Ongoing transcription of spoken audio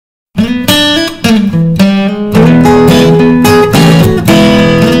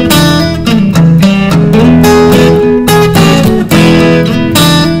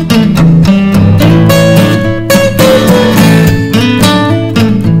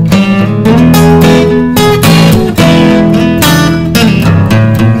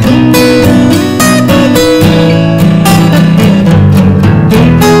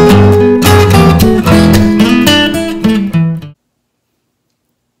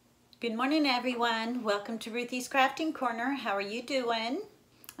Good morning, everyone. Welcome to Ruthie's Crafting Corner. How are you doing?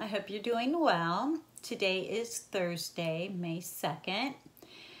 I hope you're doing well. Today is Thursday, May 2nd,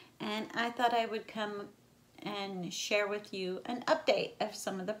 and I thought I would come and share with you an update of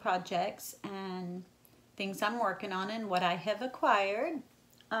some of the projects and things I'm working on and what I have acquired.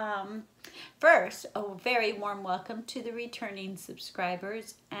 First, a very warm welcome to the returning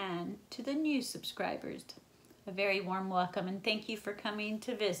subscribers and to the new subscribers. A very warm welcome and thank you for coming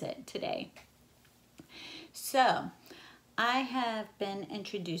to visit today. So, I have been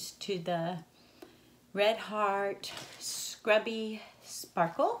introduced to the Red Heart Scrubby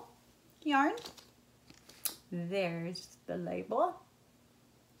Sparkle yarn. There's the label.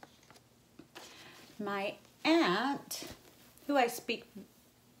 My aunt, who I speak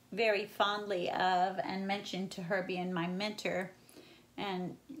very fondly of and mentioned to her being my mentor,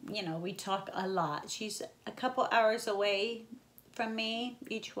 and you know, we talk a lot. She's a couple hours away from me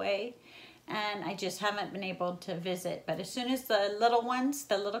each way, and I just haven't been able to visit. But as soon as the little ones,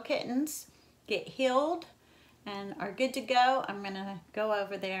 the little kittens, get healed and are good to go, I'm gonna go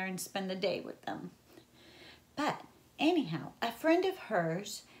over there and spend the day with them. But anyhow, a friend of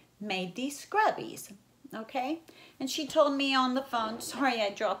hers made these scrubbies, okay? And she told me on the phone, sorry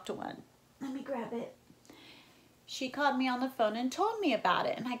I dropped one. Let me grab it. She called me on the phone and told me about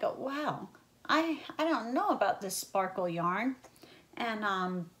it. And I go, wow, I don't know about this sparkle yarn. And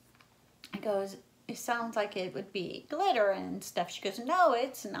I goes, it sounds like it would be glitter and stuff. She goes, no,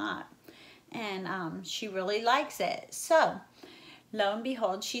 it's not. And she really likes it. So lo and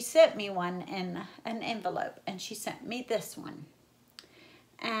behold, she sent me one in an envelope. And she sent me this one.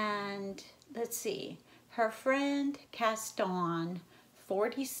 And let's see, her friend cast on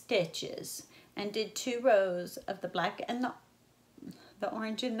 40 stitches and did 2 rows of the black and the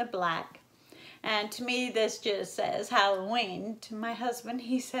orange and the black. And to me, this just says Halloween. To my husband,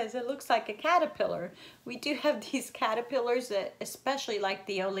 he says it looks like a caterpillar. We do have these caterpillars that especially like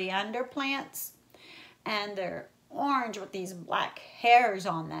the oleander plants, and they're orange with these black hairs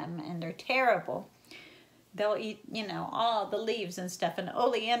on them, and they're terrible. They'll eat, you know, all the leaves and stuff, and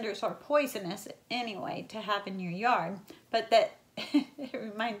oleanders are poisonous anyway to have in your yard, but that it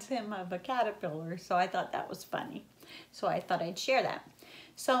reminds him of a caterpillar, so I thought that was funny. So I thought I'd share that.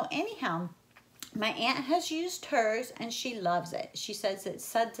 So anyhow, my aunt has used hers and she loves it. She says it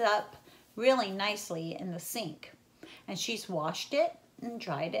suds up really nicely in the sink. And she's washed it and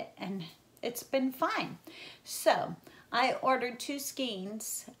dried it and it's been fine. So I ordered 2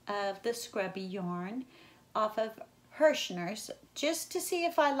 skeins of the Scrubby yarn off of Hirschner's just to see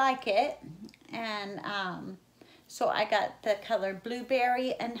if I like it. And so I got the color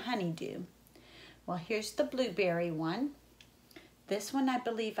Blueberry and Honeydew. Well, here's the blueberry one. This one I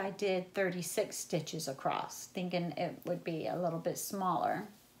believe I did 36 stitches across, thinking it would be a little bit smaller.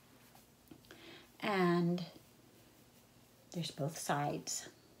 And there's both sides.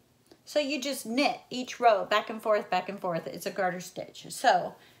 So you just knit each row back and forth, back and forth. It's a garter stitch.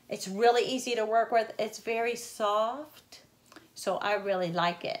 So it's really easy to work with. It's very soft. So I really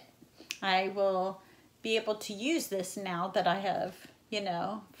like it. I will be able to use this now that I have, you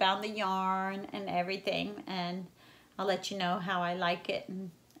know, found the yarn and everything, and I'll let you know how I like it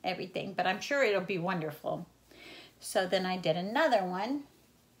and everything, but I'm sure it'll be wonderful. So then I did another one,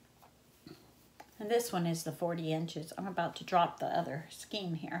 and this one is the 40 inches. I'm about to drop the other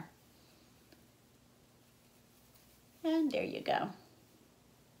skein here. And there you go.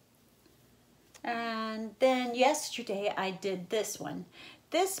 And then yesterday I did this one.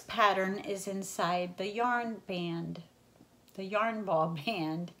 This pattern is inside the yarn band, the yarn ball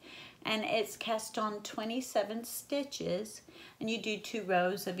band, and it's cast on 27 stitches, and you do 2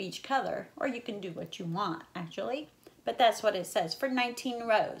 rows of each color, or you can do what you want actually, but that's what it says for 19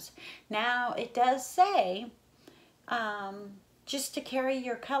 rows. Now it does say just to carry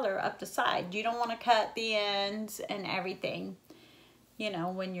your color up the side. You don't want to cut the ends and everything, you know,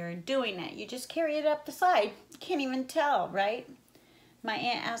 when you're doing it. You just carry it up the side. You can't even tell, right? My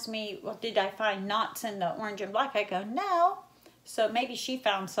aunt asked me, well, did I find knots in the orange and black? I go, no. So maybe she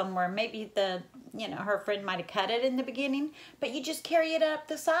found somewhere. Maybe her friend might have cut it in the beginning, but you just carry it up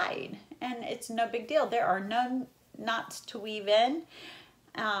the side and it's no big deal. There are no knots to weave in,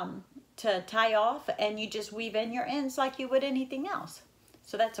 to tie off, and you just weave in your ends like you would anything else.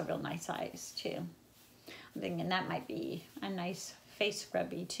 So that's a real nice size too. I'm thinking that might be a nice face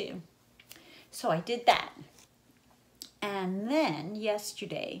scrubby too. So I did that. And then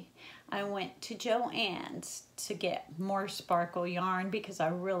yesterday I went to Joann's to get more sparkle yarn because I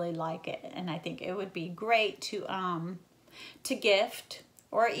really like it, and I think it would be great to gift,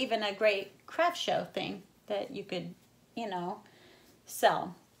 or even a great craft show thing that you could, you know,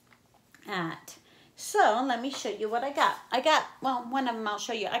 sell. at. So let me show you what I got. Well, one of them I'll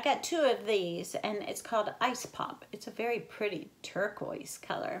show you. I got two of these, and it's called Ice Pop. It's a very pretty turquoise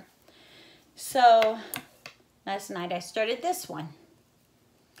color. So last night I started this one.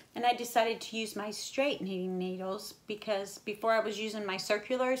 And I decided to use my straight knitting needles because before I was using my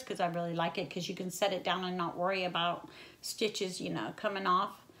circulars because I really like it because you can set it down and not worry about stitches, you know, coming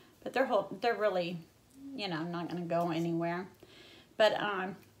off. But they're really, you know, not going to go anywhere. But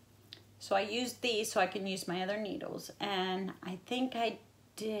so I used these so I can use my other needles. And I think I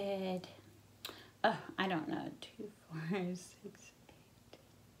did, I don't know, 2, 4, 6,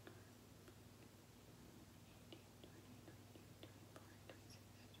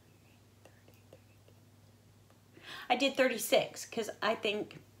 I did 36 because I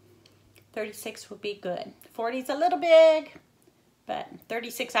think 36 would be good. 40 is a little big, but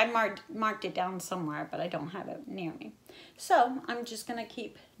 36, I marked it down somewhere, but I don't have it near me. So I'm just going to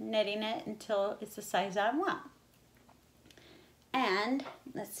keep knitting it until it's the size I want. And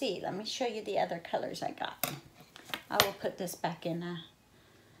let's see, let me show you the other colors I got. I will put this back in a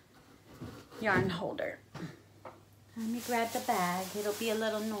yarn holder. Let me grab the bag. It'll be a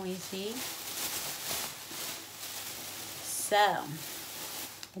little noisy. So,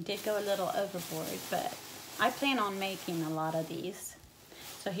 I did go a little overboard, but I plan on making a lot of these.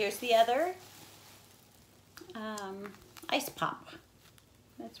 So here's the other Ice Pop.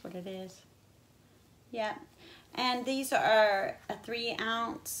 That's what it is. Yeah, and these are a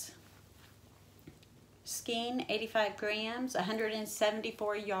 3-ounce skein, 85 grams,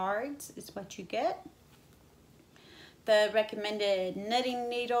 174 yards is what you get. The recommended knitting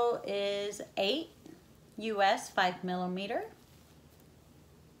needle is 8 US 5 millimeter,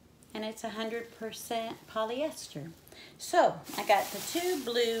 and it's 100% polyester. So I got the 2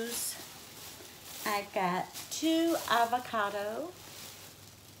 blues, I got 2 avocado,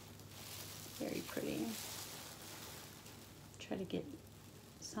 very pretty. Try to get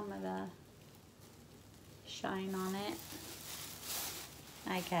some of the shine on it.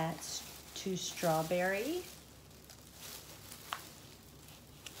 I got 2 strawberry.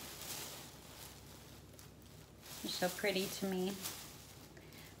 They're so pretty to me.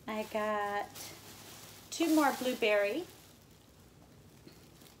 I got 2 more blueberry.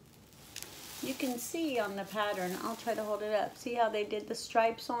 You can see on the pattern, I'll try to hold it up. See how they did the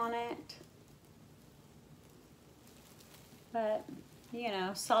stripes on it? But, you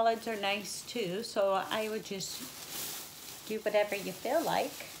know, solids are nice too, so I would just do whatever you feel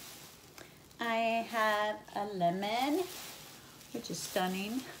like. I have a lemon, which is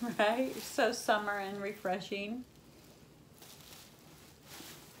stunning, right? So summer and refreshing.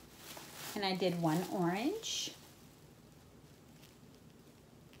 And I did 1 orange.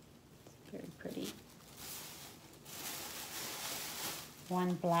 It's very pretty.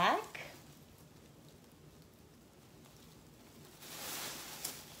 1 black.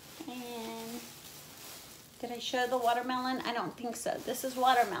 And did I show the watermelon? I don't think so. This is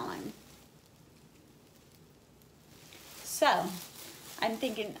watermelon. So I'm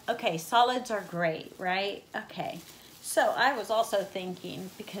thinking, okay, solids are great, right? Okay. So I was also thinking,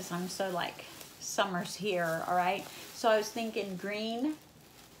 because I'm so like, summer's here, all right? So I was thinking green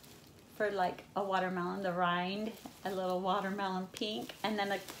for like a watermelon, the rind, a little watermelon pink, and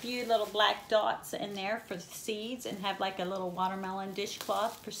then a few little black dots in there for the seeds, and have like a little watermelon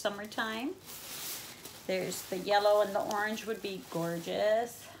dishcloth for summertime. There's the yellow and the orange would be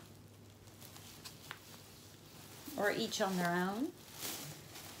gorgeous, or each on their own.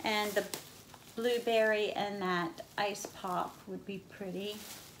 And the blueberry and that Ice Pop would be pretty.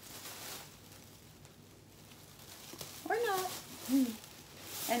 Or not.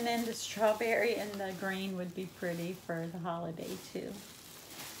 And then the strawberry and the green would be pretty for the holiday too.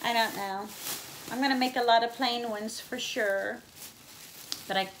 I don't know. I'm going to make a lot of plain ones for sure.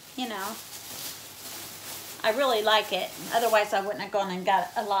 But I, you know, I really like it. Otherwise I wouldn't have gone and got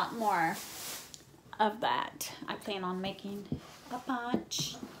a lot more of that. I plan on making a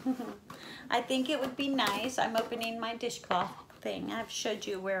bunch. I think it would be nice. I'm opening my dishcloth thing. I've showed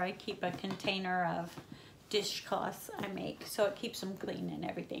you where I keep a container of dishcloths I make, so it keeps them clean and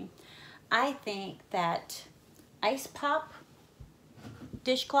everything. I think that Ice Pop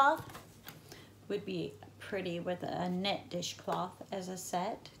dishcloth would be pretty with a knit dishcloth as a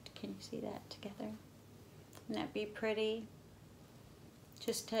set. Can you see that together? Wouldn't that be pretty?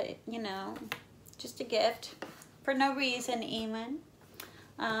 Just to, you know, just a gift for no reason even.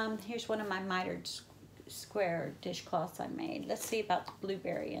 Here's one of my mitered square dishcloths I made. Let's see about the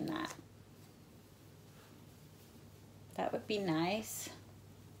blueberry in that. That would be nice.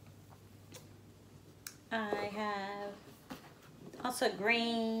 I have Also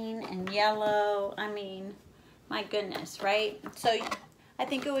green and yellow. I mean, my goodness, right? So I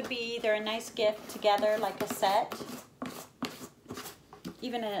think it would be either a nice gift together, like a set,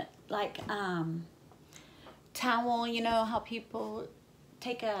 even a like towel. You know how people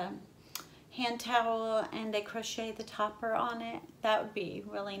take a hand towel and they crochet the topper on it? That would be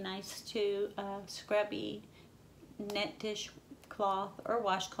really nice too. Scrubby knit dishcloth or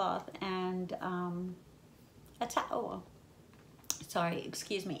washcloth and a towel. Sorry,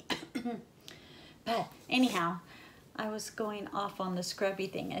 excuse me. But anyhow, I was going off on the scrubby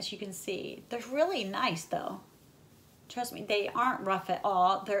thing. As you can see, they're really nice though. Trust me, they aren't rough at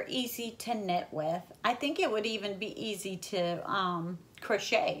all. They're easy to knit with. I think it would even be easy to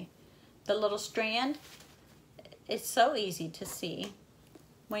crochet. The little strand, it's so easy to see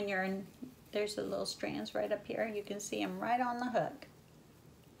when you're in, there's the little strands right up here. You can see them right on the hook.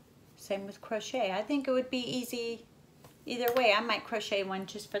 Same with crochet. I think it would be easy either way. I might crochet one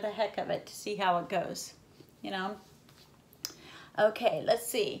just for the heck of it to see how it goes, you know. Okay, let's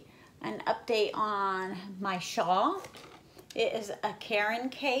see. An update on my shawl. It is a Karen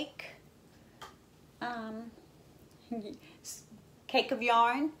cake. Cake of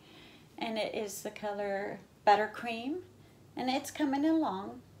yarn. And it is the color buttercream. And it's coming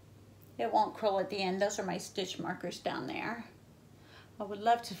along. It won't curl at the end. Those are my stitch markers down there. I would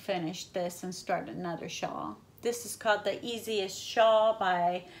love to finish this and start another shawl. This is called the Easiest Shawl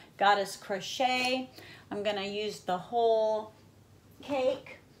by Goddess Crochet. I'm gonna use the whole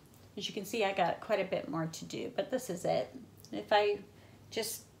cake. As you can see, I got quite a bit more to do, but this is it. If I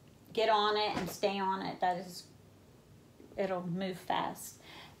just get on it and stay on it, it'll move fast.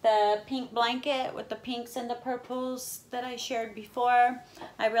 The pink blanket with the pinks and the purples that I shared before,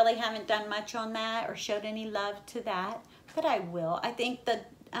 I really haven't done much on that or showed any love to that, but I will. I think the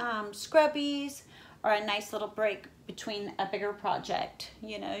scrubbies are a nice little break between a bigger project.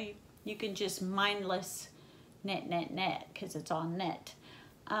 You know, you can just mindless knit, because it's all knit.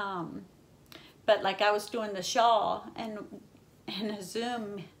 But like I was doing the shawl and a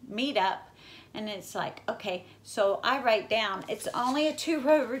Zoom meetup, and it's like, okay, so I write down, it's only a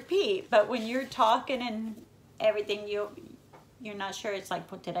 2-row repeat, but when you're talking and everything, you're not sure. It's like,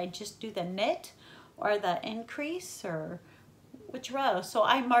 what, did I just do the knit or the increase or which row? So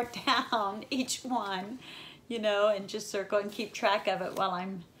I mark down each one, you know, and just circle and keep track of it while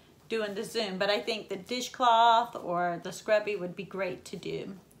I'm doing the Zoom. But I think the dishcloth or the scrubby would be great to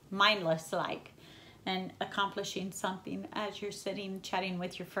do, mindless like, and accomplishing something as you're sitting chatting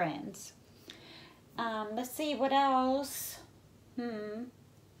with your friends. Let's see, what else?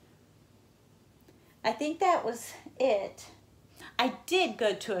 I think that was it. I did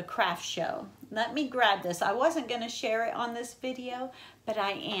go to a craft show. Let me grab this. I wasn't going to share it on this video, but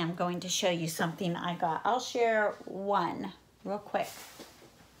I am going to show you something I got. I'll share one real quick.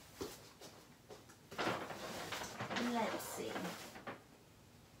 Let's see.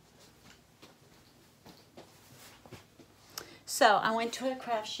 So I went to a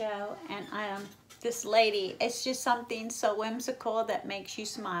craft show, and this lady, it's just something so whimsical that makes you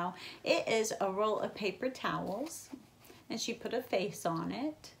smile. It is a roll of paper towels, and she put a face on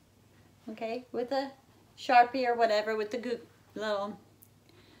it, okay, with a Sharpie or whatever, with the little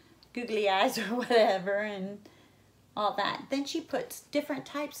googly eyes or whatever, and all that. Then she puts different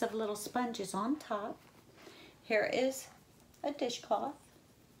types of little sponges on top. Here is a dishcloth,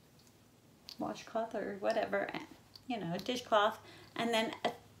 washcloth or whatever, you know, a dishcloth, and then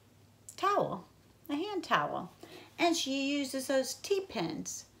a towel, a hand towel. And she uses those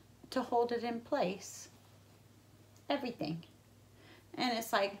T-pins to hold it in place. Everything. And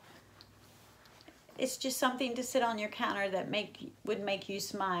it's like, it's just something to sit on your counter that would make you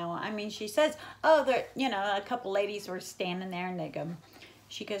smile. I mean, she says, oh, there, you know, a couple ladies were standing there, and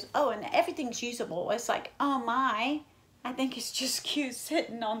she goes, oh, and everything's usable. It's like, oh my, I think it's just cute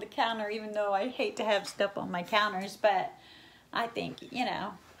sitting on the counter, even though I hate to have stuff on my counters, but I think, you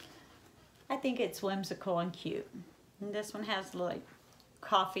know, I think it's whimsical and cute. And this one has like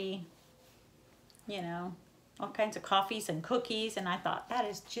coffee, you know, all kinds of coffees and cookies, and I thought that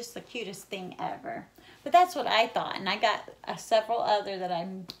is just the cutest thing ever. But that's what I thought, and I got several other that I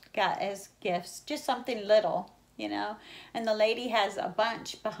got as gifts, just something little, you know. And the lady has a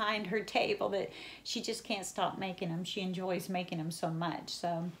bunch behind her table that she just can't stop making them. She enjoys making them so much.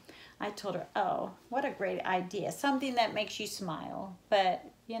 So I told her, oh, what a great idea, something that makes you smile. But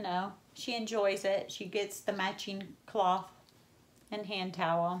you know, she enjoys it. She gets the matching cloth and hand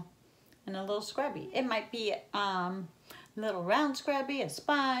towel and a little scrubby. It might be a little round scrubby, a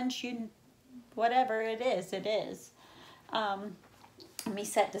sponge, whatever it is, it is. Let me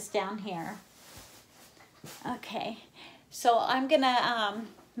set this down here. Okay, So I'm gonna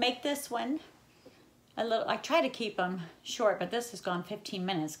make this one a little, I try to keep them short, but this has gone 15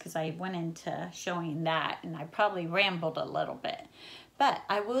 minutes because I went into showing that and I probably rambled a little bit. But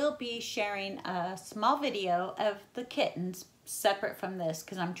I will be sharing a small video of the kittens separate from this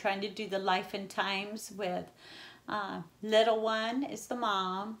because I'm trying to do the life and times with little one is the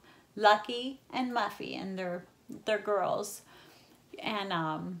mom, Lucky and Muffy, and they're girls. And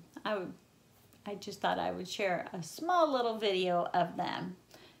I just thought I would share a small little video of them.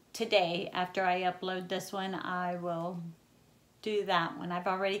 Today, after I upload this one, I will do that one. I've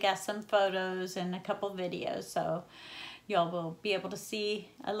already got some photos and a couple videos, so y'all will be able to see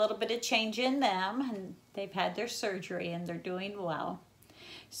a little bit of change in them, and they've had their surgery and they're doing well.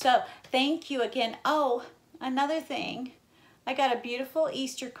 So thank you again. Oh, another thing, I got a beautiful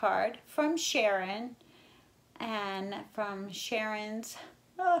Easter card from Sharon, and from Sharon's,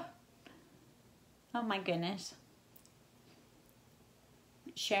 oh my goodness,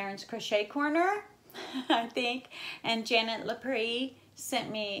 Sharon's Crochet Corner, I think, and Janet Lepre sent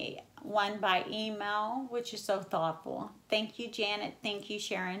me one by email, which is so thoughtful. Thank you, Janet. Thank you,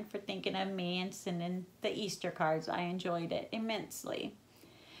 Sharon, for thinking of me and sending the Easter cards. I enjoyed it immensely.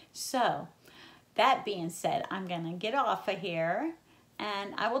 So, that being said, I'm going to get off of here,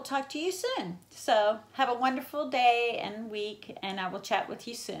 and I will talk to you soon. So, have a wonderful day and week, and I will chat with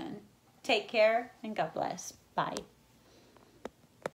you soon. Take care, and God bless. Bye.